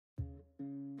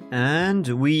And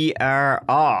we are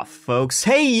off, folks.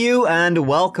 Hey, you, and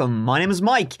welcome. My name is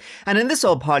Mike, and in this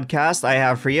old podcast I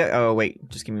have for you... Oh, wait,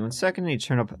 just give me 1 second. I need to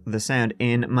turn up the sound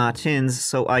in my tins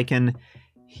so I can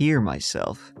hear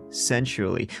myself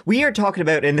sensually. We are talking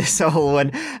about, in this whole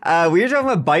one, we are talking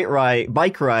about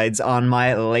bike rides on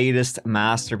my latest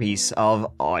masterpiece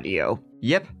of audio.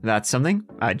 Yep, that's something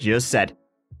I just said.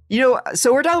 You know,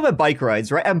 so we're talking about bike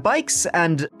rides, right? And bikes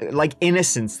and, like,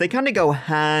 innocence, they kind of go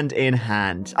hand in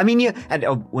hand. I mean,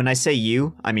 when I say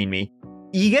you, I mean me.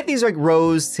 You get these, like,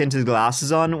 rose-tinted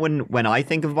glasses on when I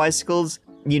think of bicycles.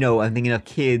 You know, I'm thinking of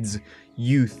kids,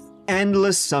 youth,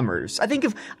 endless summers. I think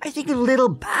of little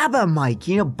Baba, Mike,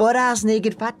 you know, butt-ass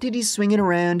naked fat titties swinging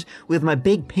around with my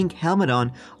big pink helmet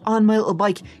on my little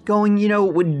bike, going, you know,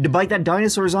 with the bike that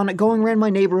dinosaurs on it, going around my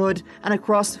neighborhood and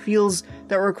across the fields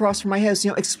that were across from my house,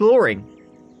 you know, exploring.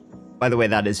 By the way,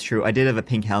 that is true. I did have a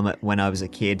pink helmet when I was a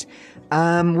kid.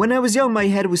 When I was young, my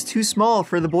head was too small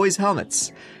for the boys'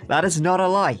 helmets. That is not a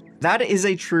lie. That is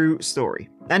a true story.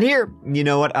 And here, you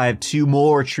know what, I have two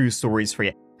more true stories for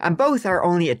you. And both are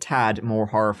only a tad more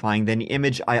horrifying than the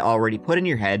image I already put in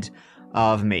your head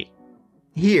of me.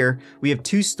 Here, we have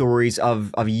two stories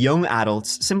of young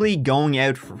adults simply going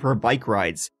out for bike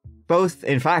rides. Both,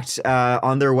 in fact,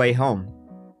 on their way home.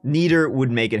 Neither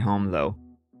would make it home, though.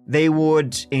 They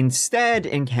would instead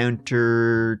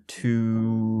encounter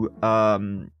two,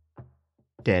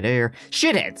 dead air.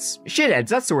 Shitheads,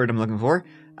 that's the word I'm looking for.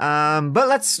 But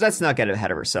let's not get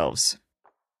ahead of ourselves.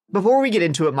 Before we get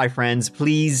into it, my friends,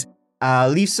 please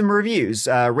leave some reviews.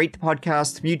 Rate the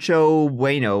podcast mucho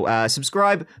bueno.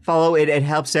 Subscribe, follow it. It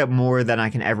helps out more than I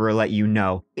can ever let you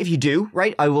know. If you do,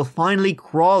 right, I will finally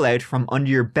crawl out from under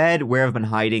your bed where I've been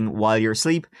hiding while you're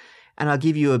asleep, and I'll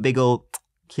give you a big ol'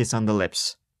 kiss on the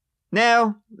lips.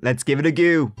 Now, let's give it a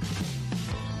go.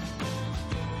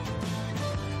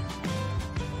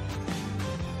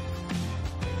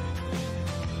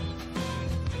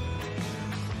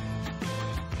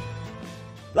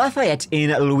 Lafayette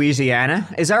in Louisiana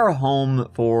is our home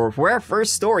for our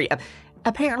first story.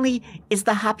 Apparently, it's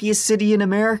the happiest city in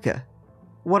America.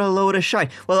 What a load of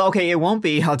shite. Well, okay, it won't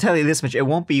be, I'll tell you this much, it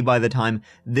won't be by the time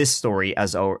this story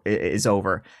is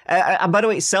over. By the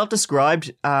way,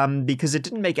 self-described, because it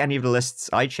didn't make any of the lists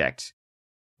I checked.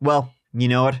 Well, you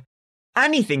know what?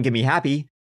 Anything can be happy,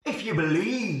 if you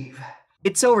believe.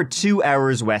 It's over 2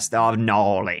 hours west of New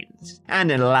Orleans.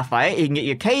 And in Lafayette, you can get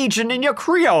your Cajun and your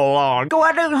Creole on. Go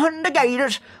out and hunt the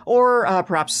gators. Or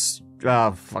perhaps,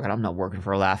 fuck it, I'm not working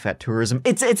for Lafayette Tourism.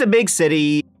 It's a big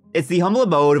city. It's the humble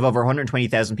abode of over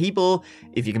 120,000 people,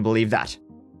 if you can believe that.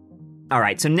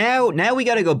 Alright, so now we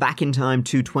gotta go back in time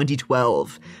to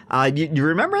 2012. You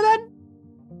remember that?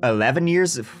 11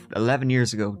 years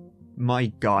ago. My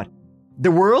God. The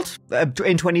world,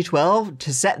 in 2012,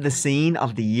 to set the scene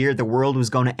of the year the world was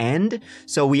going to end,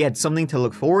 so we had something to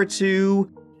look forward to.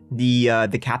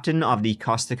 The captain of the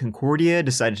Costa Concordia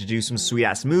decided to do some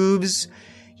sweet-ass moves.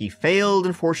 He failed,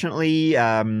 unfortunately.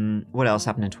 What else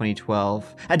happened in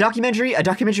 2012? A documentary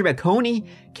about Coney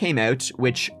came out,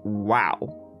 which, wow.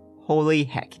 Holy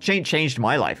heck. Changed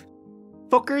my life.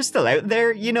 Fucker's still out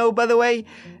there, you know, by the way.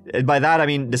 By that, I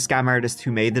mean the scam artist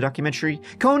who made the documentary.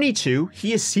 Coney, too.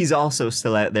 He's also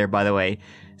still out there, by the way.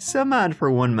 Some man for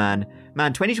one man.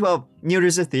 Man, 2012, you know,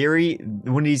 there's a theory,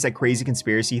 one of these, like, crazy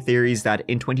conspiracy theories that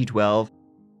in 2012,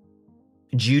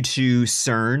 due to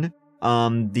CERN,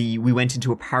 we went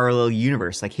into a parallel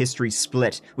universe, like history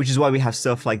split, which is why we have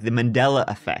stuff like the Mandela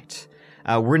effect.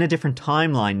 We're in a different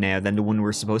timeline now than the one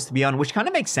we're supposed to be on, which kind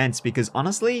of makes sense because,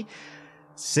 honestly,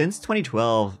 since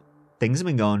 2012, things have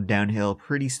been going downhill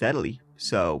pretty steadily.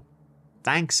 So,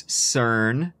 thanks,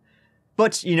 CERN.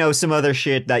 But, you know, some other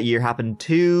shit that year happened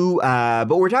too. But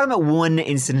we're talking about one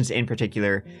incident in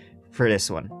particular for this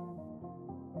one.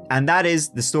 And that is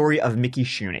the story of Mickey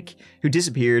Shunick, who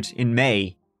disappeared in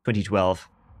May 2012.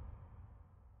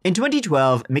 In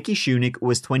 2012, Mickey Shunick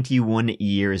was 21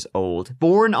 years old.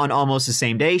 Born on almost the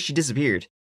same day she disappeared,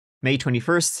 May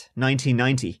 21st,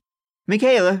 1990.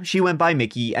 Michaela, she went by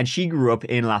Mickey, and she grew up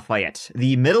in Lafayette,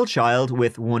 the middle child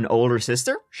with one older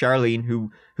sister, Charlene,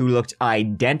 who looked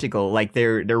identical. Like,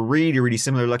 they're really, really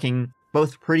similar looking.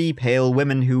 Both pretty pale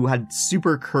women who had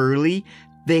super curly,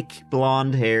 thick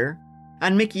blonde hair.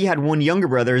 And Mickey had one younger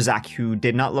brother, Zach, who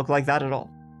did not look like that at all.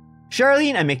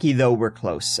 Charlene and Mickey, though, were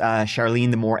close.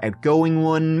 Charlene, the more outgoing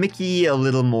one, Mickey, a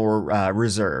little more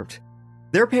reserved.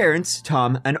 Their parents,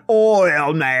 Tom, an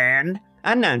oil man,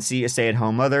 and Nancy, a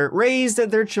stay-at-home mother, raised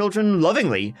their children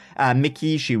lovingly.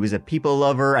 Mickey, she was a people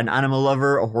lover, an animal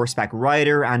lover, a horseback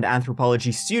rider, and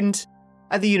anthropology student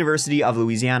at the University of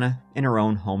Louisiana in her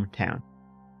own hometown.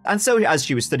 And so, as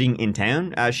she was studying in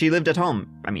town, she lived at home.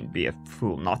 I mean, be a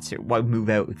fool not to. Why move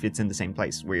out if it's in the same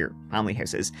place where your family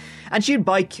house is? And she'd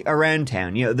bike around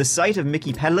town. You know, the sight of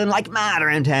Mickey pedaling like mad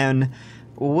around town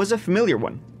was a familiar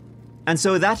one. And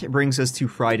so that brings us to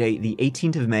Friday, the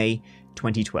 18th of May,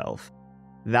 2012.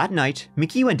 That night,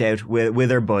 Mickey went out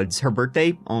with her buds, her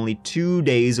birthday only 2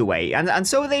 days away, and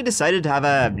so they decided to have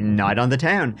a night on the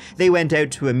town. They went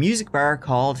out to a music bar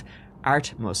called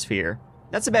Atmosphere.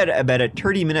 That's about a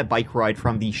 30-minute bike ride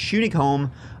from the Shunick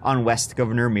home on West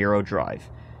Governor Miro Drive.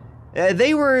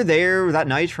 They were there that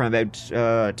night from about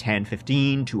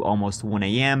 10:15 to almost 1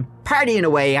 a.m, partying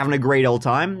away, having a great old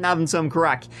time, having some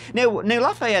crack. Now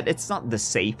Lafayette, it's not the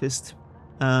safest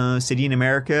city in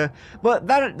America, but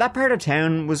that part of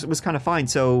town was kind of fine.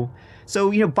 So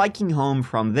you know, biking home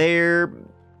from there,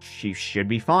 she should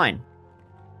be fine.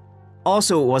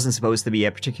 Also, it wasn't supposed to be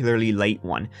a particularly late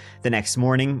one. The next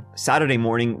morning, Saturday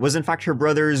morning, was in fact her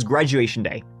brother's graduation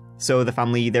day. So the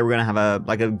family, they were gonna have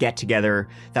a get together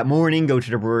that morning, go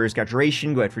to the brother's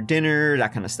graduation, go out for dinner,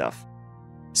 that kind of stuff.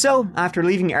 So after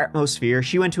leaving Atmosphere,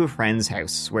 she went to a friend's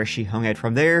house where she hung out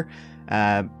from there,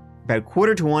 about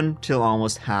 1:45 till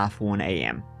almost 1:30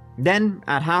 a.m. Then,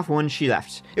 at 1:30, she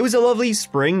left. It was a lovely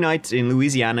spring night in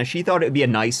Louisiana. She thought it would be a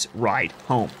nice ride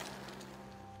home.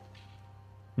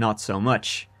 Not so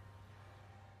much.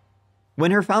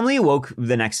 When her family awoke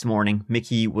the next morning,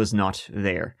 Mickey was not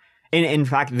there. In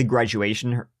fact, the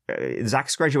graduation,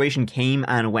 Zach's graduation came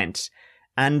and went.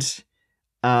 And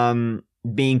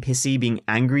being pissy, being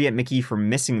angry at Mickey for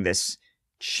missing this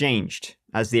changed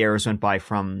as the hours went by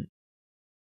from,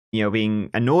 you know, being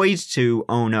annoyed to,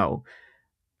 oh no.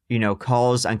 You know,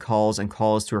 calls and calls and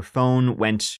calls to her phone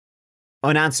went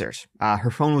unanswered.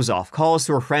 Her phone was off. Calls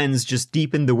to her friends just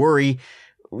deepened the worry.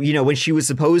 You know, when she was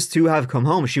supposed to have come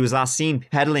home, she was last seen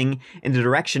pedaling in the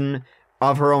direction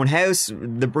of her own house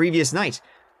the previous night.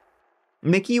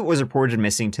 Mickey was reported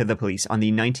missing to the police on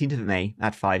the 19th of May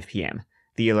at 5 p.m.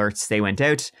 The alerts, they went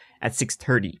out at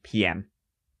 6:30 p.m.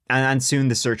 And soon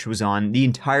the search was on, the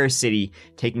entire city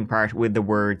taking part with the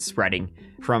word spreading.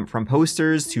 From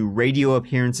posters to radio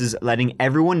appearances, letting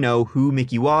everyone know who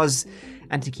Mickey was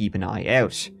and to keep an eye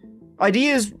out.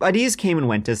 Ideas came and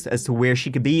went as to where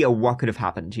she could be or what could have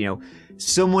happened. You know,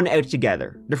 someone out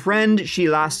together. The friend she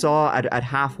last saw at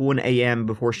 1:30 a.m.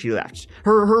 before she left.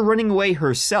 Her running away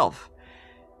herself.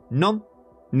 Nope.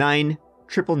 9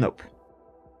 triple nope.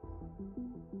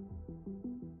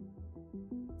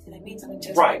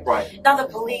 Right. Not the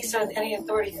police or any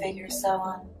authority figures, so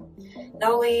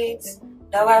no leads,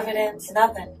 no evidence,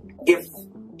 nothing. If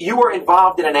you were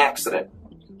involved in an accident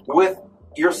with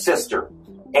your sister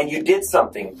and you did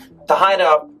something to hide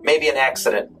up maybe an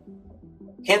accident,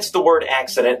 hence the word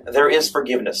accident, there is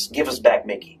forgiveness. Give us back,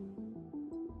 Mickey.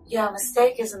 Yeah, a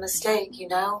mistake is a mistake, you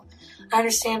know? I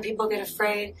understand people get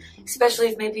afraid, especially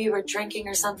if maybe you were drinking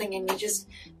or something and you just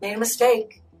made a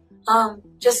mistake.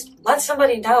 Just let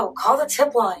somebody know. Call the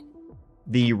tip line.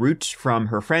 The route from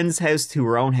her friend's house to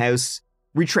her own house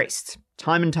retraced,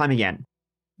 time and time again.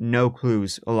 No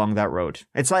clues along that road.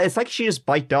 It's like she just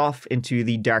biked off into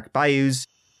the dark bayous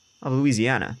of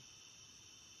Louisiana.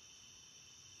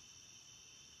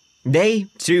 They,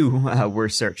 too, were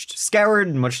searched.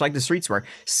 Scoured, much like the streets were.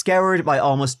 Scoured by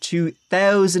almost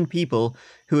 2,000 people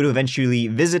who would eventually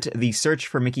visit the Search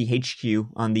for Mickey HQ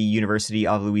on the University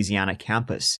of Louisiana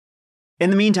campus. In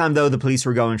the meantime, though, the police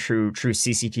were going through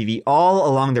CCTV all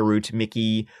along the route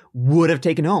Mickey would have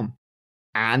taken home.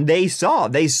 And they saw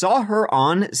her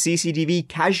on CCTV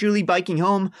casually biking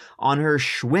home on her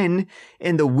Schwinn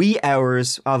in the wee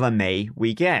hours of a May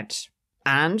weekend.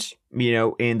 And, you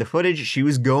know, in the footage, she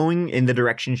was going in the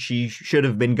direction she should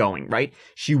have been going, right?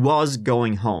 She was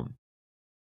going home.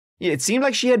 It seemed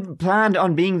like she had planned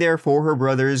on being there for her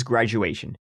brother's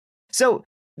graduation. So,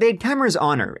 they had cameras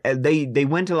on her. They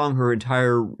went along her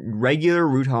entire regular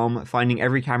route home, finding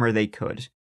every camera they could.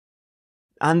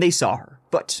 And they saw her.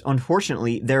 But,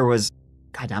 unfortunately, there was...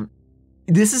 Goddamn.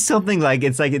 This is something like,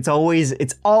 it's always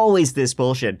this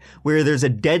bullshit, where there's a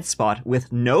dead spot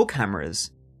with no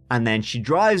cameras, and then she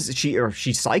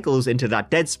cycles into that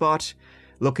dead spot,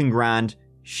 looking grand.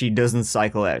 She doesn't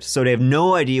cycle out. So they have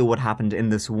no idea what happened in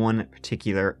this one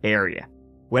particular area.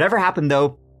 Whatever happened,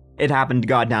 though, it happened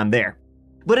goddamn there.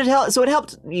 But it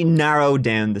helped narrow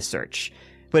down the search.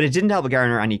 But it didn't help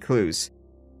garner any clues.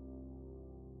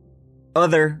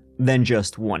 Other than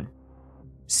just one.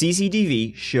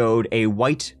 CCTV showed a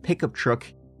white pickup truck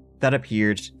that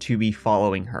appeared to be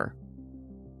following her.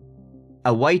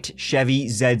 A white Chevy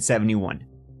Z71.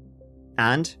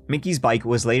 And Mickey's bike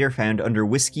was later found under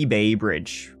Whiskey Bay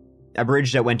Bridge, a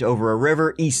bridge that went over a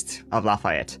river east of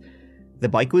Lafayette. The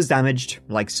bike was damaged,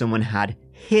 like someone had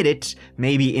hit it,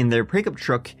 maybe in their pickup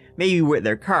truck, maybe with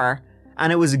their car,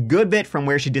 and it was a good bit from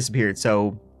where she disappeared,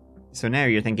 so now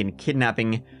you're thinking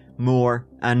kidnapping more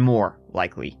and more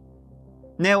likely.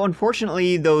 Now,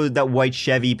 unfortunately, though, that white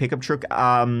Chevy pickup truck,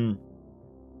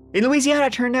 in Louisiana,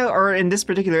 it turned out, or in this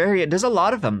particular area, there's a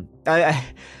lot of them. I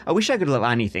wish I could love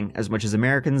anything as much as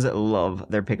Americans love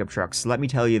their pickup trucks, let me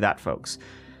tell you that, folks.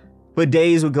 But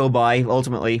days would go by,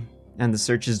 ultimately, and the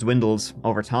searches dwindled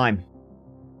over time.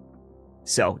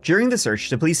 So, during the search,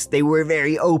 the police, they were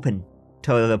very open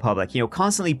to the public,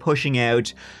 constantly pushing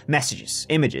out messages,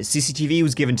 images. CCTV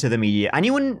was given to the media.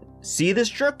 Anyone see this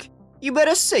truck? You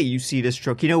better say you see this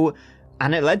truck,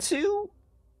 and it led to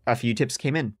a few tips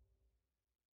came in.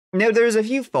 Now, there's a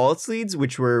few false leads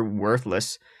which were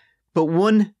worthless, but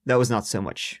one that was not so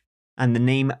much. And the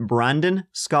name Brandon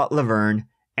Scott Laverne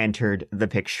entered the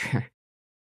picture.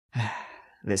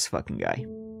 This fucking guy.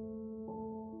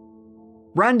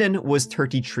 Brandon was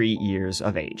 33 years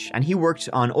of age, and he worked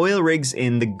on oil rigs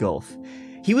in the Gulf.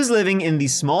 He was living in the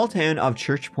small town of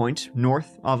Church Point,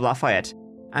 north of Lafayette,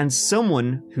 and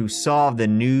someone who saw the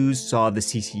news, saw the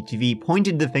CCTV,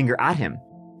 pointed the finger at him,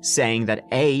 saying that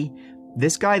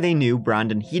this guy they knew,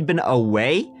 Brandon, he'd been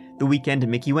away the weekend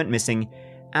Mickey went missing,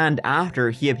 and after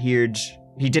he appeared,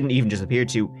 he didn't even just appear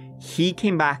to, he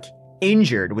came back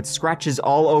injured with scratches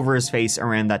all over his face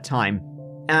around that time.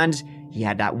 And he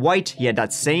had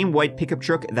that same white pickup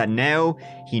truck that now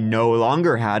he no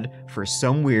longer had for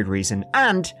some weird reason.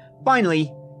 And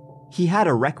finally, he had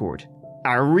a record.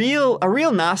 A real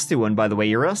nasty one, by the way.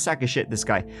 You're a real sack of shit, this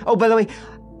guy. Oh, by the way,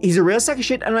 he's a real sack of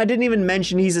shit, and I didn't even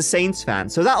mention he's a Saints fan,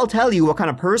 so that'll tell you what kind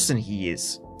of person he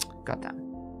is. Goddamn.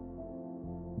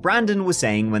 Brandon was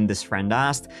saying when this friend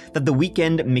asked that the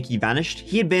weekend Mickey vanished,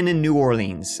 he had been in New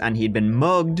Orleans, and he had been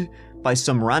mugged by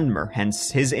some randomer, hence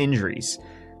his injuries.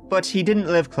 But he didn't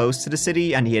live close to the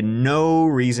city, and he had no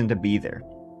reason to be there.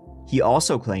 He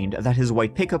also claimed that his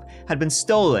white pickup had been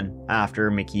stolen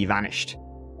after Mickey vanished.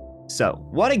 So,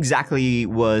 what exactly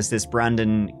was this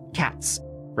Brandon Cat's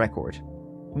record?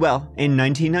 Well, in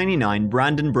 1999,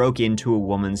 Brandon broke into a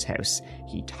woman's house.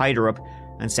 He tied her up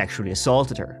and sexually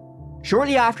assaulted her.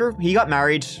 Shortly after, he got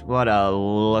married. What a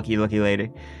lucky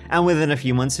lady. And within a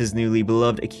few months, his newly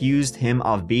beloved accused him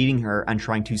of beating her and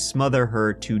trying to smother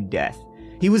her to death.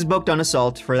 He was booked on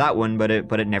assault for that one, but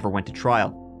it never went to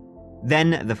trial.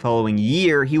 Then, the following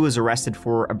year, he was arrested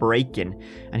for a break-in,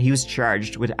 and he was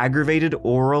charged with aggravated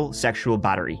oral sexual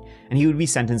battery, and he would be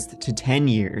sentenced to 10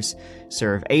 years,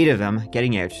 serve 8 of them,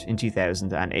 getting out in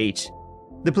 2008.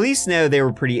 The police now, they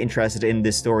were pretty interested in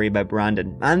this story about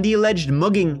Brandon, and the alleged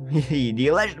mugging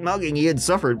he had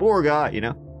suffered, poor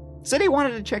guy, So they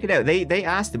wanted to check it out. They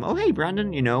asked him, oh hey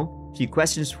Brandon, a few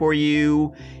questions for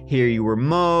you, here you were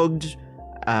mugged,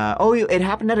 it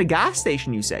happened at a gas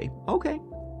station, you say? Okay.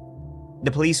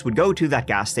 The police would go to that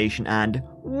gas station and,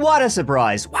 what a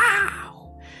surprise,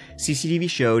 wow! CCTV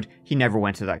showed he never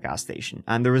went to that gas station,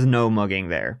 and there was no mugging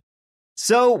there.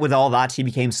 So, with all that, he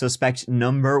became suspect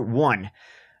number 1.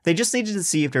 They just needed to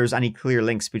see if there was any clear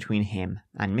links between him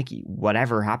and Mickey,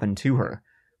 whatever happened to her.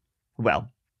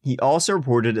 Well, he also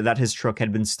reported that his truck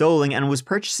had been stolen and was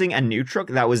purchasing a new truck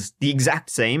that was the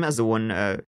exact same as the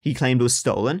one he claimed was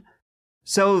stolen.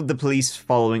 So the police,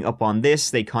 following up on this,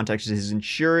 they contacted his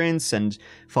insurance, and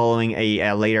following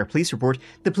a later police report,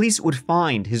 the police would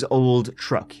find his old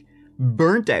truck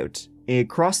burnt out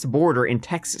across the border in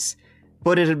Texas.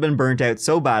 But it had been burnt out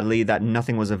so badly that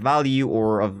nothing was of value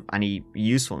or of any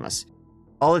usefulness.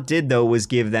 All it did, though, was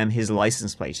give them his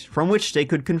license plate, from which they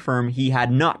could confirm he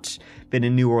had not been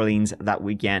in New Orleans that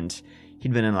weekend.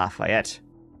 He'd been in Lafayette.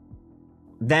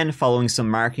 Then, following some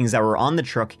markings that were on the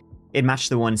truck, it matched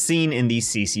the one seen in the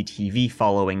CCTV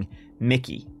following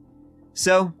Mickey.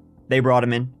 So, they brought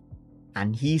him in,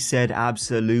 and he said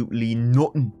absolutely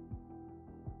nothing.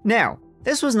 Now,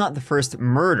 this was not the first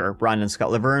murder Brandon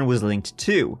Scott Laverne was linked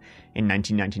to. In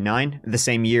 1999, the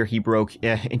same year he broke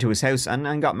into his house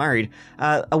and got married,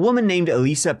 a woman named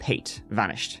Elisa Pate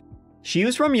vanished. She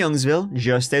was from Youngsville,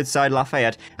 just outside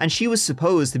Lafayette, and she was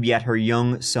supposed to be at her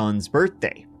young son's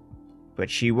birthday. But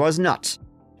she was not.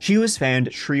 She was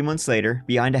found 3 months later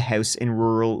behind a house in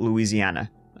rural Louisiana,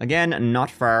 again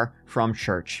not far from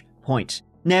Church Point.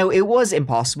 Now, it was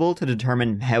impossible to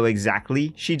determine how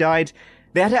exactly she died.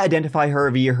 They had to identify her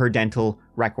via her dental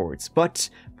records, but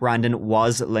Brandon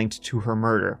was linked to her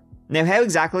murder. Now, how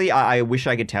exactly, I wish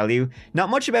I could tell you. Not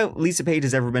much about Lisa Pate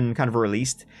has ever been kind of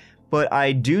released, but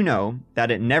I do know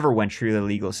that it never went through the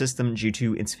legal system due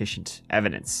to insufficient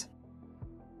evidence.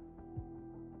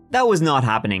 That was not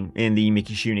happening in the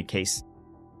Mickey Shunick case.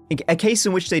 A case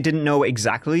in which they didn't know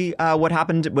exactly what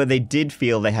happened, but they did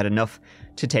feel they had enough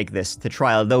to take this to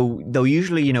trial. Though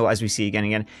usually, you know, as we see again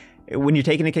and again, when you're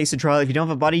taking a case to trial, if you don't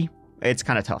have a body, it's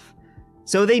kind of tough.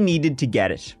 So they needed to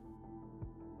get it.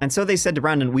 And so they said to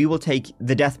Brandon, we will take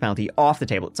the death penalty off the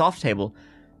table. It's off the table.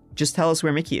 Just tell us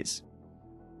where Mickey is.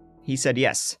 He said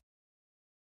yes.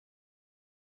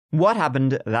 What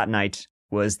happened that night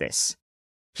was this.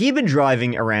 He had been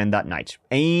driving around that night,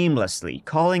 aimlessly,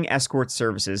 calling escort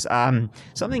services,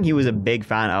 something he was a big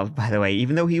fan of, by the way,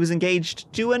 even though he was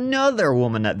engaged to another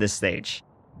woman at this stage.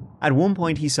 At one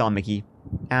point he saw Mickey,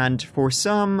 and for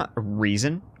some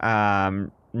reason,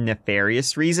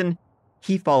 nefarious reason,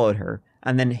 he followed her,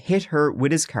 and then hit her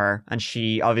with his car, and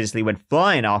she obviously went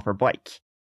flying off her bike.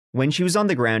 When she was on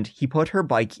the ground, he put her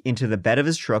bike into the bed of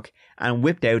his truck, and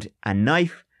whipped out a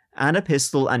knife and a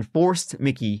pistol, and forced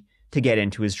Mickey to get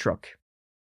into his truck.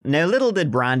 Now, little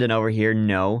did Brandon over here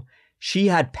know, she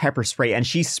had pepper spray and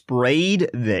she sprayed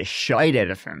the shite out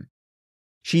of him.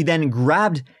 She then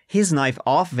grabbed his knife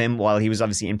off of him while he was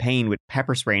obviously in pain with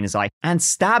pepper spray in his eye and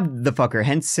stabbed the fucker,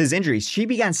 hence his injuries. She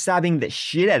began stabbing the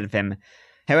shit out of him.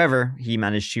 However, he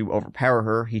managed to overpower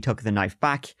her. He took the knife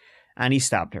back and he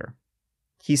stabbed her.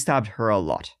 He stabbed her a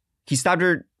lot. He stabbed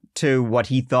her to what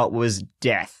he thought was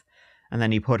death. And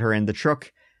then he put her in the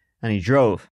truck and he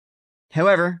drove.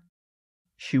 However,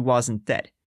 she wasn't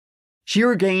dead. She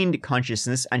regained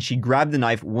consciousness and she grabbed the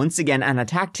knife once again and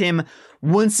attacked him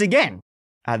once again.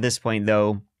 At this point,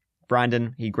 though,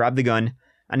 Brandon, he grabbed the gun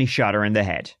and he shot her in the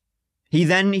head. He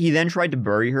then tried to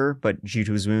bury her, but due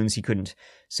to his wounds, he couldn't.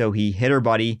 So he hid her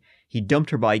body, he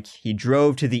dumped her bike, he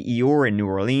drove to the Eeyore in New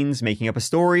Orleans, making up a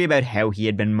story about how he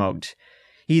had been mugged.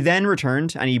 He then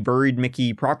returned and he buried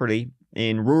Mickey properly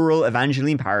in rural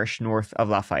Evangeline Parish north of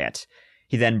Lafayette.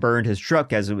 He then burned his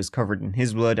truck as it was covered in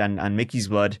his blood and Mickey's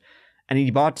blood, and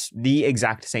he bought the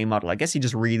exact same model. I guess he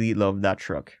just really loved that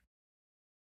truck.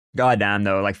 God damn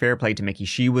though, like, fair play to Mickey.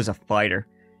 She was a fighter.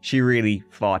 She really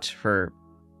fought for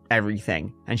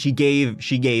everything, and she gave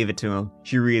it to him.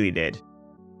 She really did.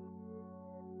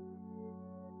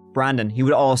 Brandon, he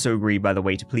would also agree, by the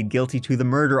way, to plead guilty to the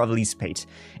murder of Lise Pate.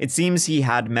 It seems he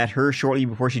had met her shortly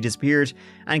before she disappeared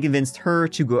and convinced her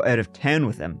to go out of town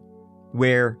with him,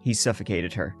 where he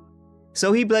suffocated her.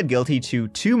 So he pled guilty to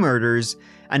 2 murders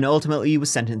and ultimately was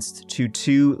sentenced to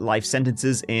 2 life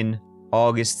sentences in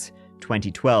August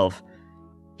 2012.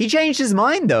 He changed his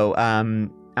mind though.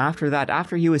 After that,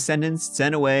 after he was sentenced,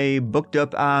 sent away, booked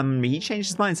up, he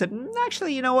changed his mind and said,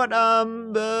 actually, you know what,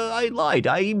 I lied.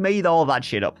 I made all that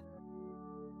shit up.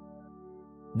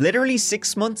 Literally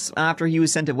 6 months after he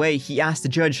was sent away, he asked the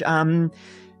judge, can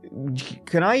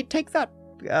I take that,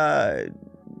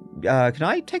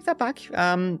 back?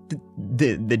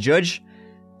 The judge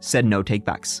said no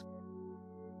take-backs.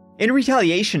 In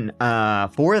retaliation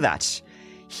for that,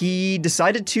 he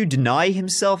decided to deny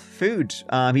himself food.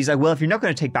 He's like, well, if you're not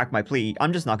going to take back my plea,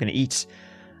 I'm just not going to eat.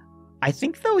 I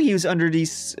think, though, he was under the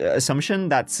assumption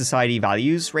that society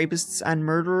values rapists and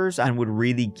murderers and would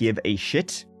really give a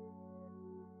shit.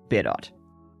 Bit odd.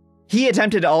 He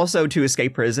attempted also to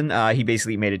escape prison. He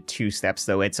basically made it 2 steps,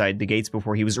 though, outside the gates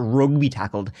before he was rugby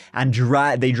tackled, and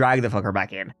they dragged the fucker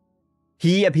back in.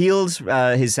 He appealed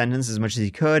his sentence as much as he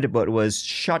could, but was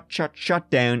shut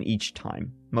down each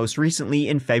time. Most recently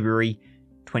in February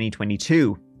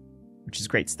 2022, which is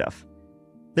great stuff.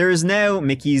 There is now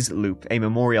Mickey's Loop, a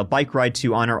memorial bike ride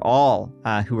to honor all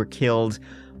who were killed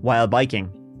while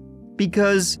biking.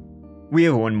 Because we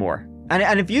have one more.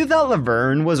 And if you thought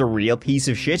Laverne was a real piece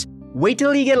of shit, wait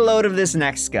till you get a load of this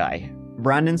next guy.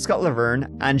 Brandon Scott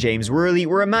Laverne and James Worley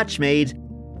were a match made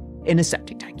in a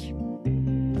septic tank.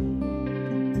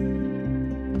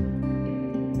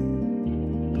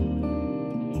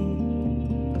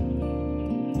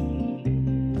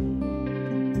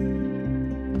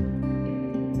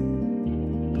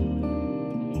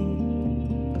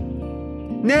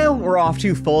 Now we're off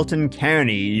to Fulton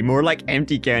County, more like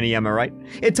Empty County, am I right?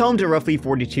 It's home to roughly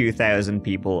 42,000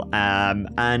 people,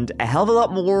 and a hell of a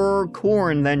lot more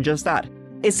corn than just that.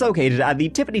 It's located at the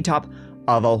tippity top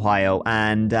of Ohio,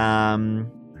 and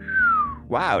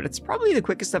wow, that's probably the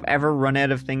quickest I've ever run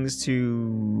out of things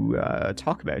to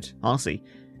talk about, honestly.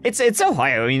 It's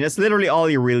Ohio, I mean, that's literally all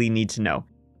you really need to know.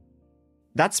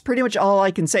 That's pretty much all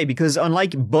I can say, because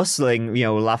unlike bustling,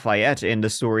 Lafayette in the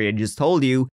story I just told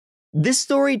you, this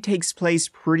story takes place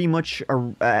pretty much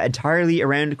entirely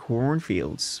around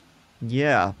cornfields.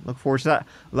 Yeah, look forward to that.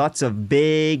 Lots of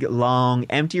big, long,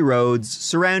 empty roads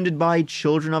surrounded by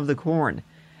children of the corn.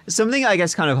 Something I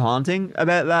guess kind of haunting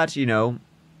about that,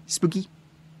 spooky.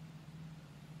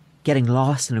 Getting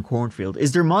lost in a cornfield.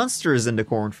 Is there monsters in the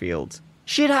cornfield?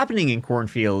 shit happening in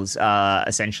cornfields,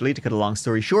 essentially, to cut a long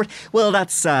story short. Well,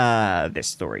 that's this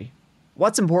story.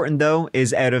 What's important, though,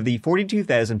 is out of the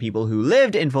 42,000 people who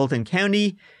lived in Fulton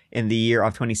County in the year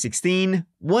of 2016,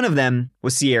 one of them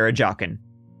was Sierra Jochen.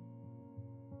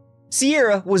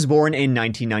 Sierra was born in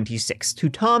 1996 to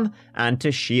Tom and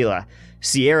to Sheila.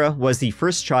 Sierra was the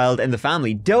first child in the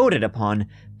family, doted upon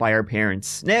by her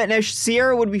parents. Now,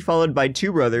 Sierra would be followed by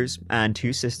 2 brothers and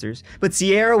 2 sisters, but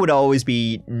Sierra would always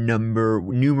be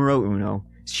numero uno.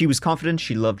 She was confident,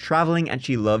 she loved traveling, and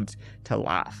she loved to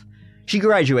laugh. She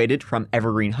graduated from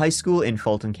Evergreen High School in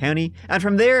Fulton County, and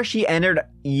from there she entered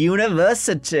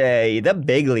university, the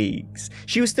big leagues.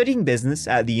 She was studying business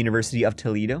at the University of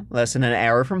Toledo, less than an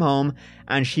hour from home,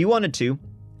 and she wanted to,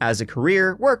 as a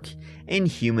career, work in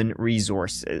human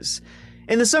resources.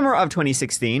 In the summer of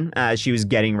 2016, as she was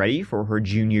getting ready for her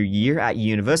junior year at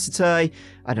university,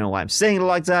 I don't know why I'm saying it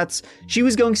like that, she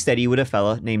was going steady with a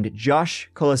fella named Josh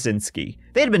Kolosinski.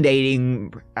 They had been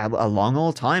dating a long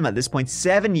old time at this point,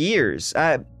 7 years.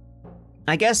 I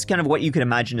guess kind of what you could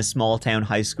imagine a small town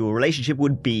high school relationship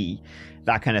would be,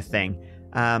 that kind of thing.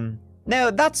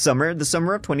 Now, that summer, the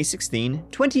summer of 2016,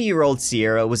 20-year-old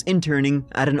Sierra was interning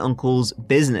at an uncle's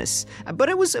business, but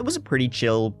it was a pretty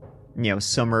chill,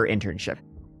 summer internship.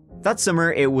 That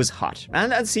summer, it was hot,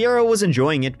 and Sierra was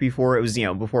enjoying it before it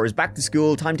was back to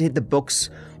school, time to hit the books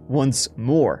once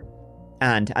more.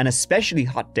 And an especially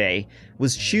hot day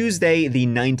was Tuesday, the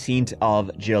 19th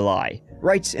of July,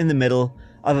 right in the middle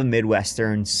of a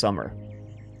Midwestern summer.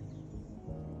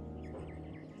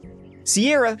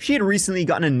 Sierra, she had recently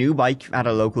gotten a new bike at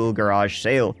a local garage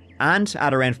sale, and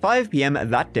at around 5 p.m.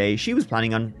 that day, she was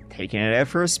planning on taking it out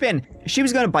for a spin. She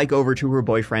was going to bike over to her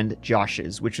boyfriend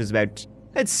Josh's, which was about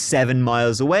 7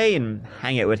 miles away, and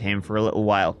hang out with him for a little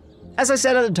while. As I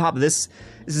said at the top of this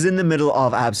is in the middle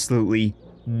of absolutely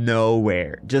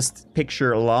nowhere. Just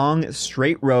picture long,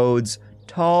 straight roads,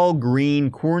 tall green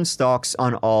corn stalks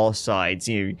on all sides.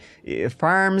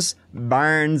 Farms,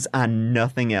 barns, and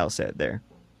nothing else out there.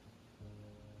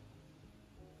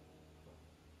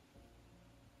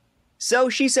 So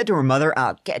she said to her mother,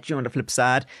 "I'll get you on the flip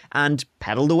side," and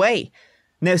pedaled away.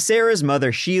 Now, Sarah's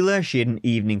mother, Sheila, she had an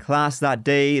evening class that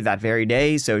very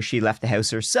day, so she left the house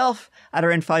herself at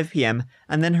around 5 p.m.,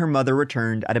 and then her mother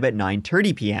returned at about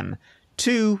 9:30 p.m.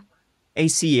 to a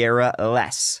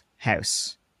Sierra-less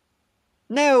house.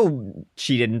 Now,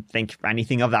 she didn't think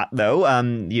anything of that, though.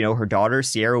 Her daughter,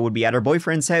 Sierra, would be at her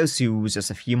boyfriend's house, who was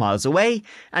just a few miles away,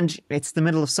 and it's the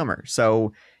middle of summer,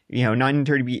 so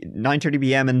 9:30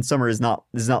 p.m. in summer is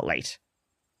not late.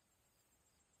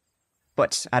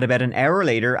 But at about an hour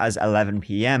later, as 11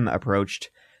 p.m. approached,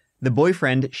 the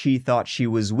boyfriend she thought she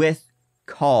was with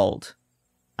called,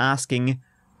 asking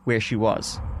where she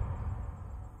was.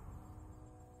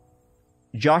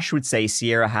 Josh would say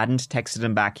Sierra hadn't texted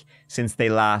him back since they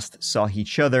last saw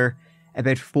each other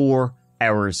about 4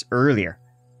 hours earlier.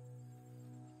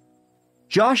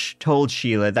 Josh told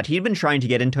Sheila that he'd been trying to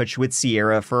get in touch with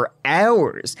Sierra for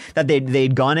hours, that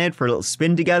they'd gone out for a little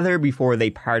spin together before they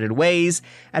parted ways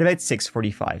at about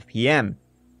 6:45 p.m.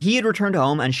 He had returned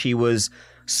home and she was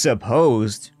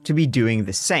supposed to be doing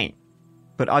the same.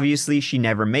 But obviously she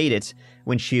never made it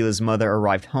when Sheila's mother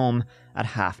arrived home at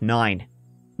 9:30.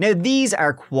 Now, these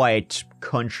are quiet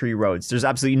country roads. There's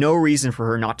absolutely no reason for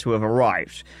her not to have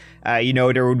arrived.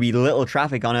 There would be little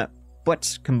traffic on it,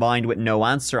 but combined with no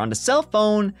answer on the cell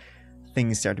phone,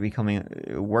 things started becoming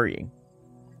worrying.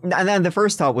 And then the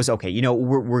first thought was, okay,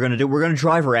 we're gonna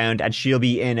drive around and she'll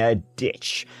be in a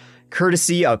ditch,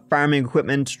 courtesy of farming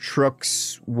equipment,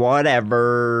 trucks,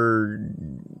 whatever.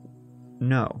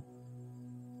 No.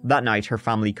 That night, her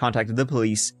family contacted the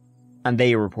police, and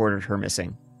they reported her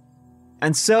missing.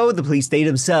 And so the police, they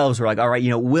themselves were like, all right,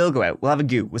 we'll go out. We'll have a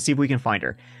go. We'll see if we can find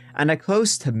her. And at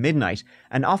close to midnight,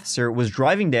 an officer was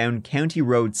driving down County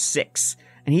Road 6,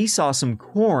 and he saw some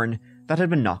corn that had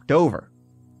been knocked over.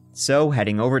 So,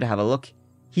 heading over to have a look,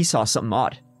 he saw something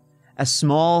odd. A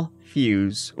small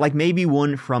fuse, like maybe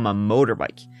one from a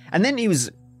motorbike. And then this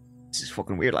is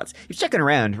fucking weird, lads. He was checking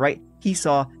around, right? He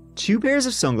saw 2 pairs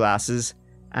of sunglasses,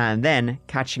 and then,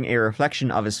 catching a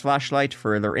reflection of his flashlight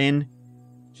further in,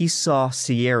 he saw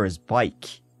Sierra's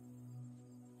bike.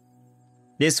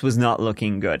 This was not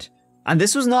looking good. And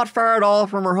this was not far at all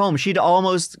from her home. She'd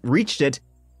almost reached it.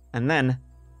 And then,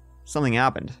 something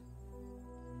happened.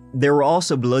 There were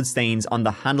also bloodstains on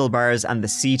the handlebars and the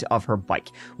seat of her bike.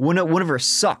 One of her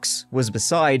socks was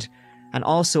beside, and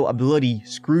also a bloody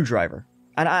screwdriver.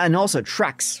 And also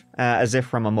tracks, as if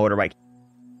from a motorbike.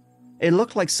 It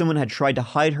looked like someone had tried to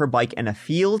hide her bike in a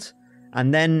field,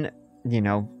 and then,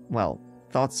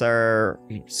 thoughts are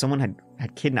someone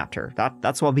had kidnapped her.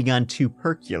 That's what began to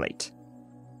percolate.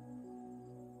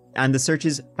 And the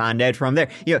searches found out from there.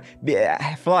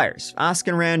 Flyers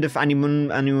asking around if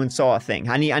anyone saw a thing,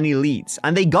 any leads,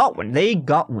 and they got one.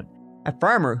 A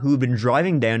farmer who had been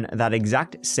driving down that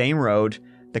exact same road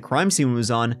the crime scene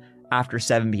was on after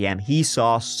 7 p.m. He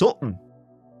saw something.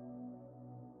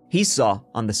 He saw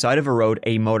on the side of a road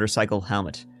a motorcycle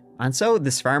helmet. And so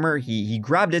this farmer, he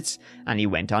grabbed it and he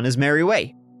went on his merry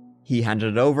way. He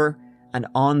handed it over, and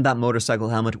on that motorcycle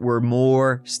helmet were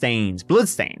more stains, blood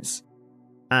stains,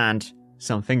 and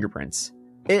some fingerprints.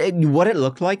 What it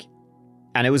looked like,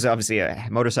 and it was obviously a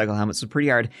motorcycle helmet, so pretty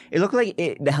hard. It looked like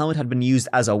the helmet had been used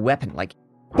as a weapon, like,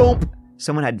 boom!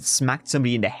 Someone had smacked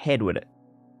somebody in the head with it.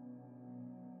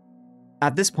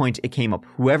 At this point, it came up.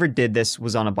 Whoever did this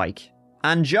was on a bike.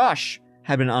 And Josh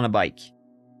had been on a bike.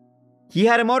 He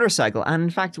had a motorcycle. And in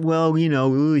fact, well,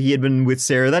 he had been with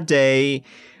Sarah that day.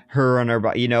 Her on her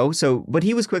bike, but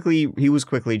he was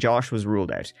quickly, Josh was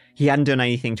ruled out. He hadn't done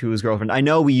anything to his girlfriend. I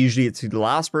know it's the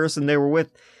last person they were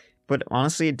with, but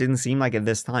honestly, it didn't seem like it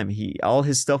this time. All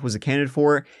his stuff was accounted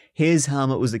for. His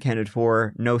helmet was accounted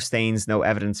for. No stains, no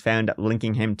evidence found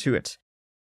linking him to it.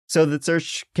 So the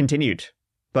search continued.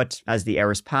 But as the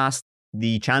hours passed,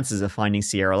 the chances of finding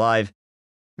Sierra alive,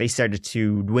 they started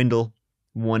to dwindle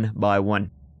one by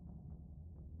one.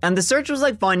 And the search was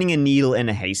like finding a needle in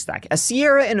a haystack, a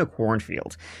Sierra in a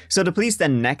cornfield. So the police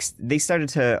then they started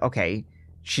to, okay,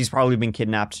 she's probably been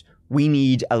kidnapped. We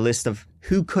need a list of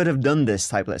who could have done this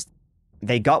type list.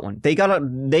 They got one.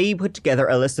 They put together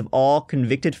a list of all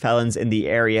convicted felons in the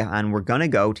area, and we're gonna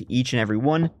go to each and every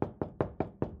one,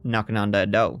 knocking on the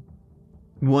door.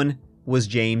 One was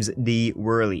James D.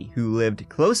 Worley, who lived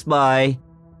close by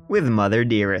with Mother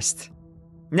Dearest.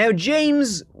 Now,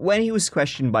 James, when he was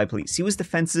questioned by police, he was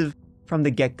defensive from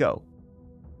the get-go.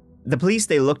 The police,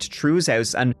 they looked through his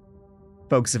house, and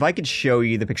folks, if I could show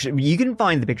you the picture, you can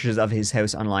find the pictures of his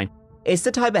house online. It's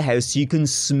the type of house you can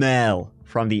smell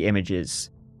from the images.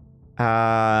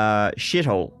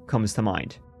 Shithole comes to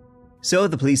mind. So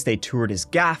the police, they toured his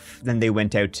gaff, then they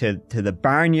went out to the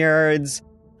barnyards.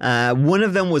 One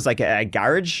of them was like a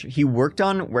garage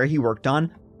where he worked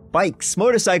on bikes,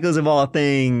 motorcycles of all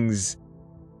things.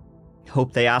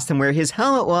 Hope they asked him where his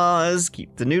helmet was,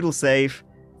 keep the noodle safe.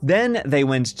 Then they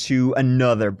went to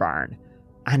another barn.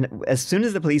 And as soon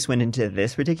as the police went into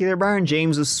this particular barn,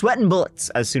 James was sweating bullets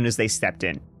as soon as they stepped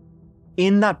in.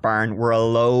 In that barn were a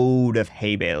load of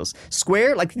hay bales.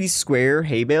 These square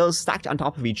hay bales stacked on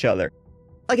top of each other.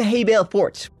 Like a hay bale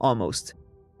fort, almost.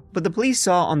 But the police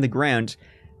saw on the ground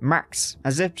marks,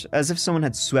 as if someone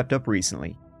had swept up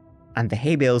recently. And the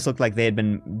hay bales looked like they'd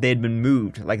been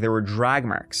moved, like there were drag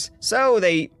marks. So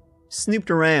they snooped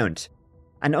around.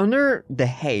 And under the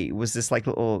hay was this like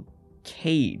little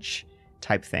cage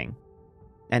type thing.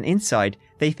 And inside,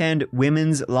 they found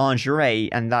women's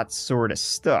lingerie and that sort of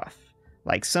stuff.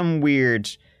 Like some weird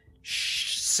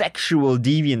sexual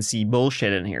deviancy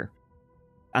bullshit in here.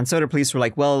 And so the police were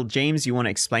like, well, James, you want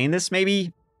to explain this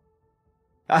maybe?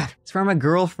 It's from a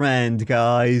girlfriend,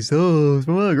 guys. Oh, it's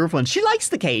from a girlfriend. She likes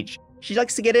the cage. She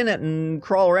likes to get in it and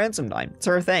crawl around sometime. It's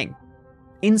her thing.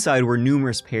 Inside were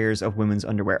numerous pairs of women's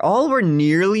underwear. All were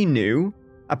nearly new,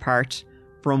 apart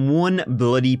from one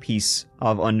bloody piece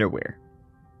of underwear.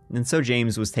 And so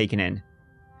James was taken in.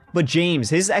 But James,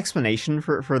 his explanation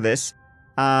for this,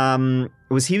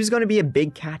 was he was going to be a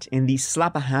big cat in the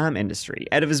slap-a-ham industry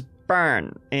out of his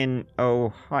barn in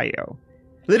Ohio.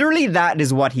 Literally, that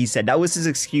is what he said. That was his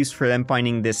excuse for them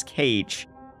finding this cage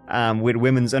with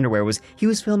women's underwear, was he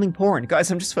was filming porn. Guys,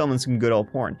 I'm just filming some good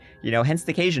old porn. Hence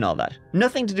the cage and all that.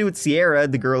 Nothing to do with Sierra,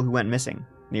 the girl who went missing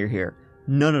near here.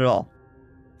 None at all.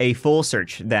 A full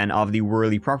search, then, of the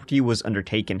Worley property was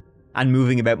undertaken. And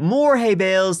moving about more hay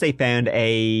bales, they found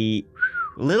a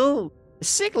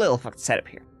sick little fucking setup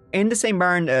here. In the same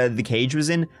barn the cage was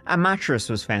in, a mattress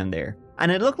was found there.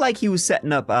 And it looked like he was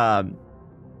setting up,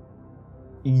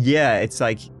 it's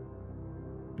like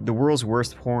the world's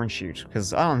worst porn shoot,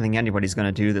 because I don't think anybody's going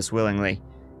to do this willingly.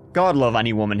 God love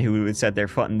any woman who would set their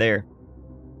foot in there.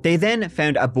 They then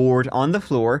found a board on the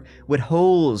floor with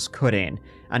holes cut in,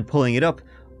 and pulling it up,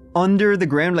 under the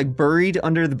ground, like buried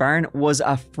under the barn, was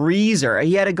a freezer.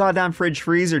 He had a goddamn fridge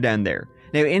freezer down there.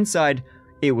 Now inside,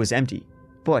 it was empty,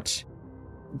 but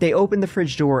they opened the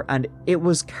fridge door and it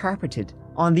was carpeted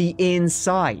on the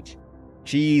inside.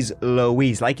 Jeez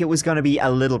Louise, like it was going to be a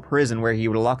little prison where he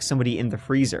would lock somebody in the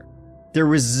freezer. There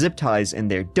was zip ties in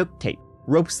there, duct tape,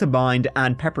 ropes to bind,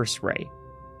 and pepper spray.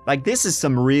 Like, this is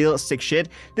some real sick shit.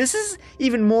 This is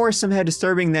even more somehow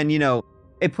disturbing than,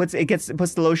 it puts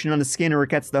the lotion on the skin or it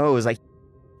gets the hose. Like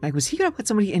was he going to put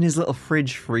somebody in his little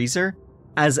fridge freezer?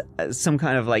 as some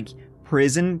kind of like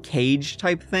prison cage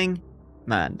type thing.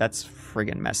 Man, that's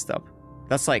friggin' messed up.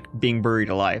 That's like being buried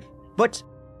alive. But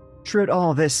throughout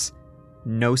all this,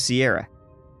 no Sierra.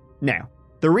 Now,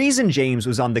 the reason James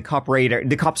was on the cops'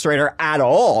 radar at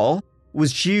all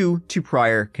was due to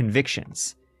prior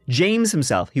convictions. James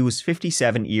himself, he was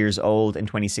 57 years old in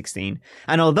 2016,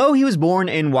 and although he was born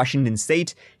in Washington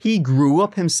State, he grew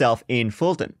up himself in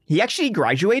Fulton. He actually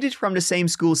graduated from the same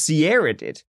school Sierra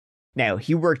did. Now,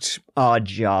 he worked odd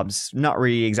jobs, not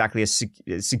really exactly a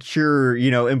secure,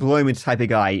 employment type of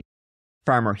guy.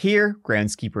 Farmer here,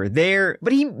 groundskeeper there,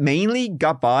 but he mainly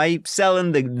got by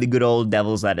selling the good old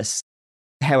devil's lettuce.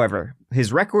 However,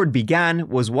 his record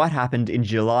was what happened in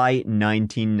July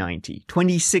 1990,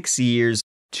 26 years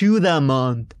to the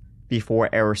month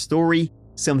before our story,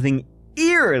 something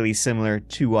eerily similar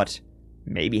to what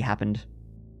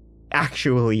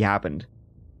actually happened.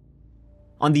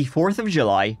 On the 4th of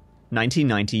July,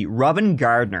 1990, Robin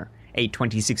Gardner, a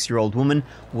 26-year-old woman,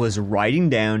 was riding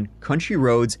down country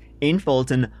roads in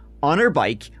Fulton on her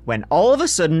bike when all of a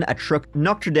sudden a truck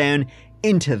knocked her down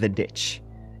into the ditch.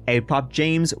 Out popped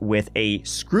James with a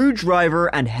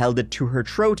screwdriver and held it to her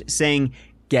throat, saying,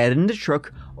 "Get in the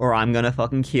truck or I'm gonna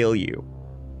fucking kill you."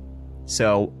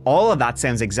 So all of that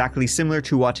sounds exactly similar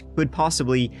to what could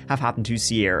possibly have happened to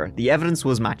Sierra. The evidence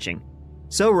was matching.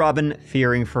 So Robin,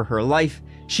 fearing for her life,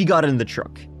 she got in the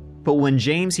truck. But when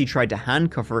James, he tried to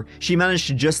handcuff her, she managed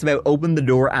to just about open the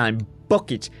door and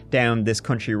book it down this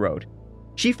country road.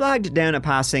 She flagged down a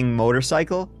passing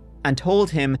motorcycle and told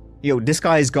him, "This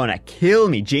guy's gonna kill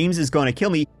me. James is gonna kill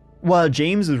me." While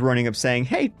James was running up saying,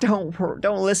 "Hey, don't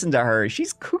listen to her.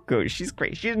 She's cuckoo. She's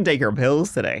great. She didn't take her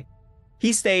pills today."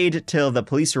 He stayed till the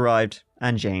police arrived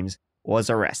and James was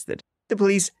arrested. The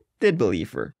police did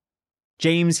believe her.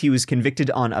 James, he was convicted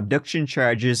on abduction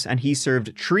charges and he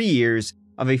served 3 years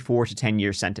of a 4 to 10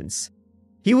 year sentence.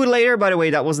 He would later, by the way,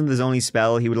 that wasn't his only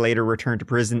spell, he would later return to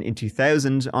prison in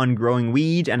 2000 on growing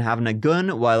weed and having a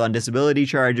gun while on disability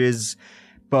charges.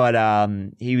 But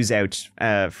he was out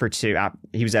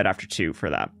after 2 for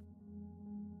that.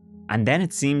 And then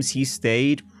it seems he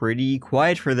stayed pretty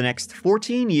quiet for the next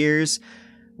 14 years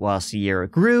while Sierra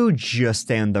grew just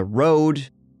down the road.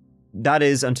 That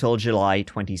is until July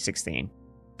 2016.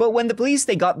 But when the police,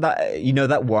 they got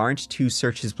that warrant to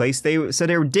search his place, they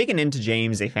were digging into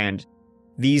James. They found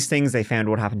these things. They found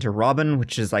what happened to Robin,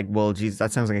 which is like, well, geez,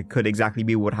 that sounds like it could exactly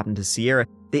be what happened to Sierra.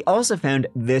 They also found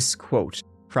this quote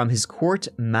from his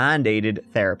court-mandated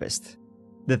therapist.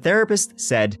 The therapist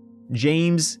said,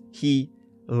 "James, he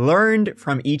learned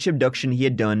from each abduction he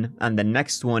had done, and the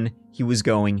next one he was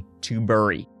going to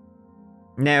bury."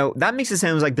 Now, that makes it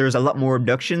sound like there's a lot more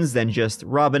abductions than just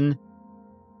Robin.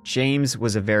 James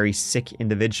was a very sick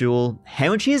individual. How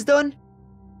much he has done?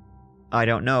 I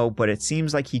don't know, but it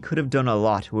seems like he could have done a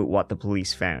lot with what the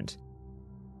police found.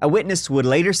 A witness would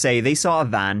later say they saw a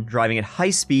van driving at high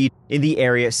speed in the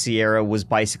area Sierra was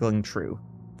bicycling through.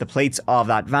 The plates of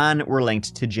that van were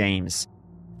linked to James.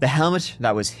 The helmet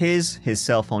that was his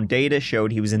cell phone data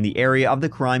showed he was in the area of the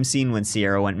crime scene when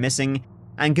Sierra went missing,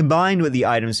 and combined with the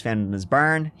items found in his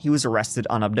barn, he was arrested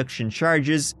on abduction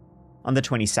charges on the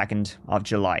 22nd of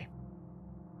July.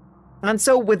 And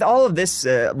so with all of this,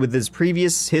 with his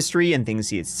previous history and things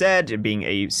he had said, being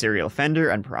a serial offender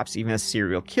and perhaps even a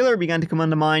serial killer began to come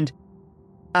into mind.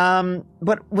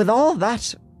 But with all of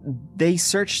that, they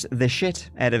searched the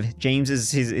shit out of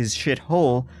James's his shit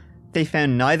hole. They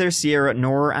found neither Sierra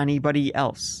nor anybody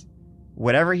else.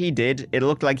 Whatever he did, it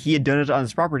looked like he had done it on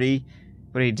his property,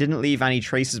 but he didn't leave any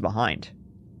traces behind.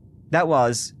 That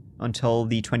was until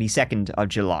the 22nd of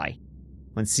July,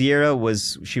 when Sierra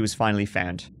was finally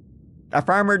found. A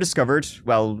farmer discovered,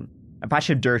 a patch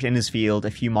of dirt in his field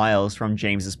a few miles from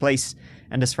James's place,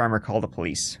 and this farmer called the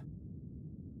police.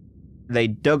 They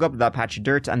dug up that patch of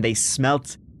dirt and they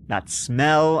smelt that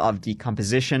smell of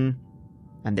decomposition,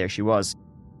 and there she was.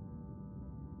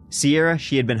 Sierra,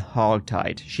 she had been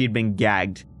hogtied, she had been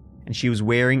gagged, and she was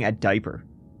wearing a diaper.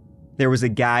 There was a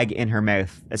gag in her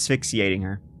mouth, asphyxiating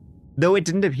her. Though it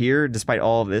didn't appear, despite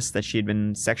all of this, that she had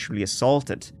been sexually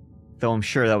assaulted, though I'm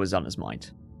sure that was on his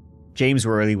mind. James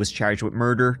Worley was charged with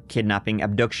murder, kidnapping,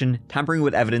 abduction, tampering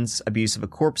with evidence, abuse of a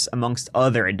corpse, amongst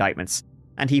other indictments,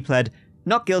 and he pled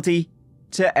not guilty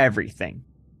to everything.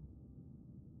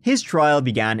 His trial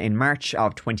began in March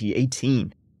of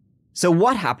 2018. So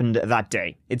what happened that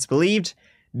day? It's believed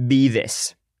be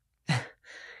this.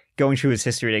 Going through his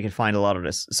history, they could find a lot of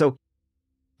this. So,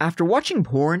 after watching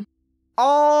porn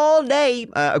all day,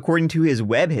 according to his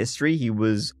web history, he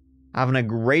was having a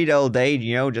great old day,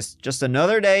 just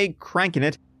another day cranking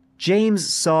it.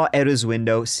 James saw out his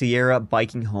window Sierra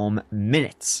biking home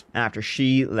minutes after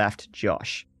she left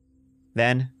Josh.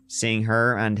 Then, seeing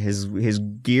her and his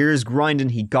gears grinding,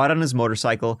 he got on his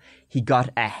motorcycle, he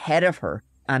got ahead of her,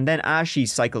 and then as she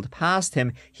cycled past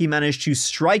him, he managed to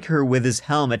strike her with his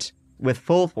helmet with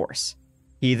full force.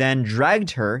 He then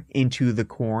dragged her into the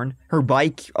corn, her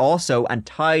bike also, and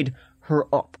tied her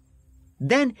up.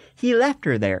 Then he left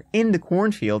her there in the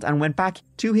cornfield and went back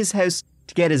to his house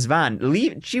to get his van.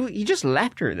 He just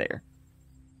left her there.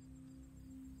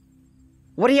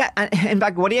 What he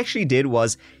actually did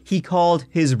was he called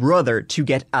his brother to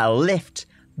get a lift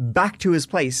back to his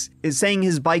place, saying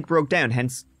his bike broke down,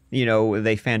 hence,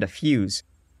 they found a fuse.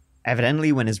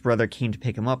 Evidently, when his brother came to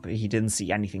pick him up, he didn't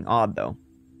see anything odd, though.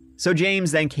 So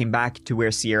James then came back to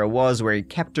where Sierra was, where he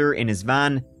kept her in his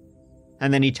van,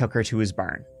 and then he took her to his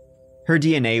barn. Her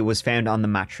DNA was found on the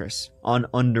mattress, on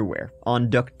underwear, on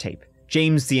duct tape.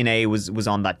 James' DNA was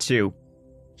on that too.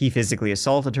 He physically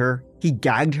assaulted her. He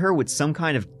gagged her with some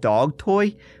kind of dog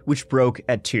toy, which broke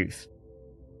a tooth.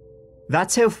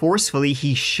 That's how forcefully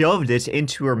he shoved it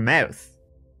into her mouth.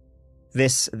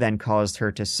 This then caused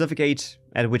her to suffocate,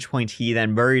 at which point he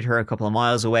then buried her a couple of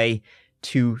miles away,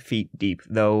 2 feet deep,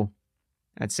 though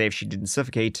I'd say if she didn't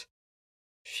suffocate,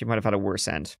 she might have had a worse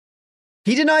end.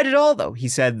 He denied it all, though. He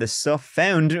said the stuff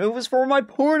found, it was for my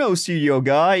porno studio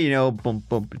guy,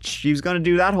 she was going to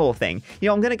do that whole thing.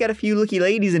 I'm going to get a few lucky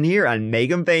ladies in here and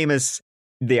make them famous.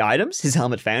 The items, his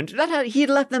helmet found, he had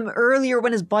left them earlier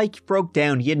when his bike broke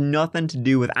down. He had nothing to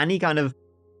do with any kind of,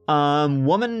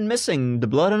 woman missing, the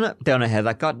blood on it, down ahead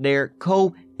that got there,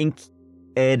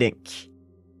 co-inciding.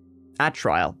 At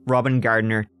trial, Robin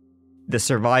Gardner, the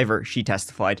survivor, she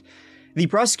testified. The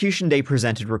prosecution, they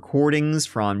presented recordings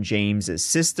from James's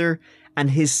sister, and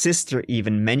his sister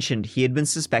even mentioned he had been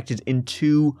suspected in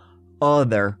 2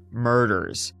 other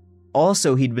murders.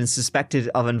 Also, he'd been suspected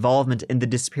of involvement in the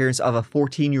disappearance of a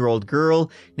 14-year-old girl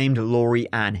named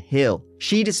Lori Ann Hill.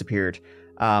 She disappeared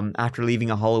after leaving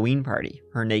a Halloween party.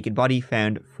 Her naked body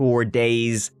found 4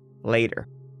 days later.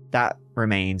 That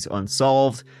remains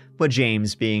unsolved, but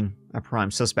James being a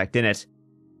prime suspect in it.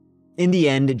 In the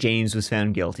end, James was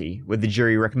found guilty, with the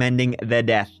jury recommending the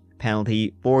death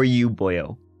penalty for you,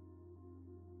 boyo.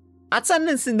 At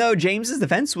sentencing, though, James's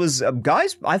defense was,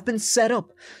 guys, I've been set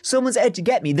up. Someone's out to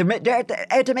get me. They're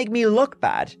out to make me look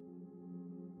bad.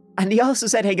 And he also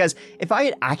said, hey guys, if I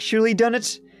had actually done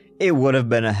it, it would have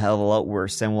been a hell of a lot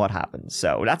worse than what happened.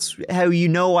 So that's how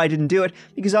I didn't do it,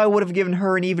 because I would have given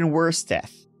her an even worse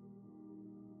death.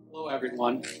 Hello,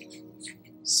 everyone.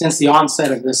 Since the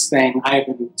onset of this thing, I have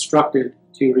been instructed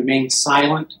to remain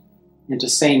silent and to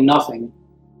say nothing.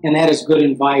 And that is good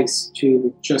advice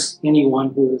to just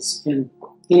anyone who is in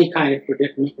any kind of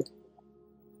predicament.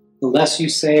 The less you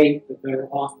say, the better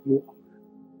off you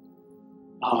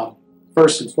are.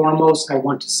 First and foremost, I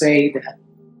want to say that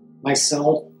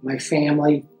myself, my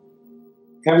family,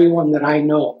 everyone that I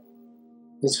know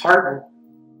is heartened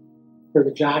for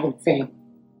the Joggin family.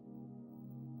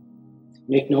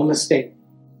 Make no mistake.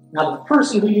 Now, the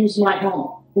person who used my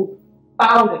helmet, who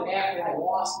found it after I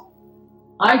lost it,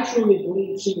 I truly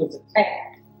believe she was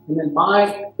attacked. And then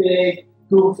my big,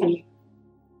 goofy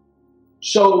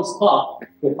shows up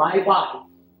with my body.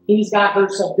 He's got her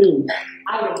subdued.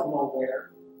 I don't know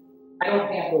where. I don't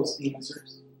have those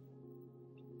answers.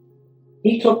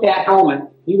 He took that helmet.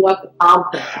 He left the palm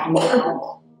print on the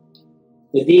helmet.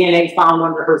 The DNA found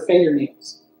under her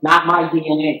fingernails, not my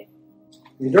DNA.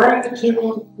 And during the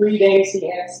 2-3 days he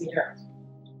had Sierra,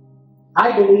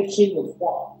 I believe she was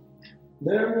wrong.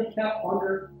 Literally kept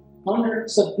under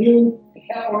subdued, and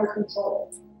kept under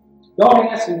control. Don't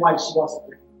ask me why she wasn't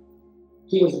there.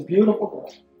 She was a beautiful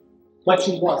girl, but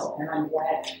she wasn't, and I'm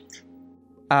glad.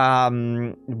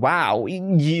 Wow.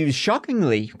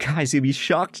 Shockingly, guys, you'd be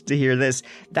shocked to hear this.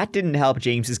 That didn't help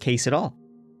James's case at all.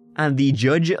 And the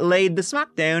judge laid the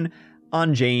smackdown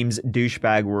on James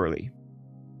douchebag Worley.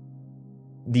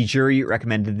 The jury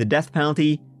recommended the death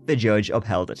penalty, the judge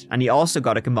upheld it, and he also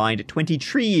got a combined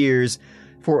 23 years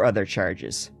for other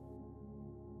charges.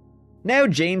 Now,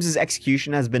 James's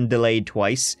execution has been delayed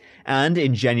twice, and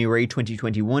in January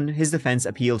 2021, his defense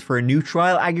appealed for a new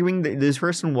trial, arguing that this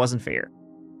first one wasn't fair.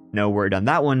 No word on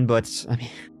that one, but, I mean,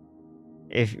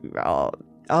 I'll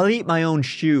eat my own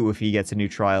shoe if he gets a new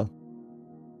trial.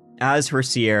 As for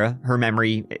Sierra, her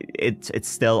memory, it's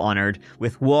still honoured,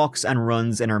 with walks and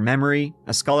runs in her memory.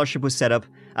 A scholarship was set up,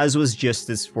 as was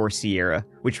Justice for Sierra,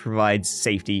 which provides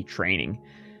safety training.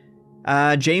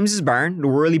 James's barn, the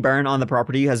Worley barn on the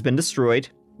property, has been destroyed.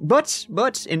 But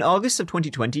in August of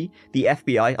 2020, the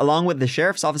FBI, along with the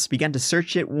Sheriff's Office, began to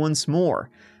search it once more.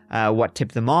 what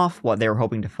tipped them off, what they were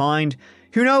hoping to find.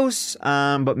 Who knows?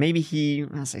 But maybe he,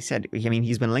 as I said, I mean,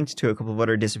 he's been linked to a couple of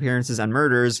other disappearances and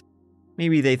murders.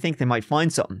 Maybe they think they might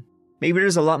find something. Maybe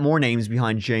there's a lot more names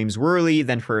behind James Worley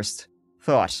than first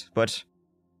thought, but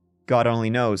God only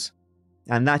knows.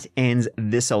 And that ends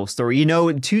this whole story. You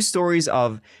know, 2 stories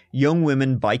of young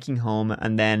women biking home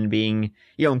and then being,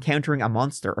 you know, encountering a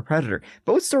monster, a predator.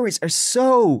 Both stories are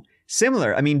so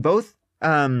similar. I mean, both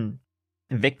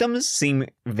victims seem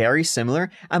very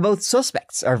similar, and both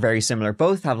suspects are very similar.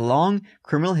 Both have long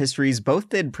criminal histories. Both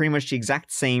did pretty much the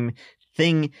exact same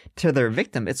thing to their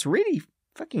victim. It's really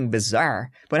fucking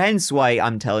bizarre, but hence why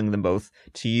I'm telling them both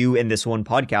to you in this one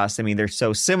podcast. I mean, they're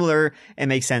so similar, it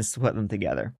makes sense to put them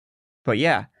together. But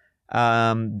yeah,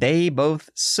 they both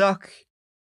suck.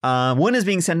 One is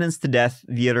being sentenced to death,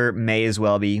 the other may as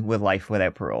well be with life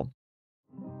without parole.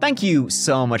 Thank you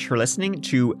so much for listening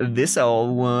to this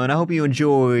old one. I hope you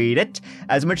enjoyed it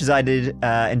as much as I did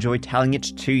enjoy telling it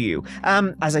to you.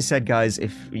 As I said, guys,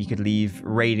 if you could leave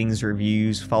ratings,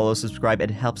 reviews, follow, subscribe,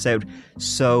 it helps out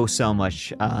so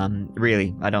much.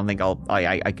 Really, I don't think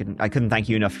I couldn't thank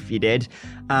you enough if you did.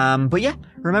 But yeah,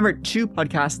 remember 2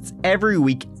 podcasts every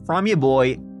week from your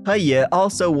boy. Yeah,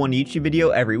 also 1 YouTube video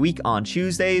every week on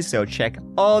Tuesdays, so check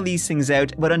all these things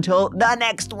out. But until the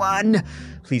next one,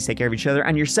 please take care of each other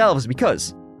and yourselves,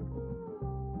 because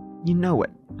you know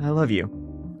it. I love you.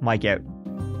 Mike out.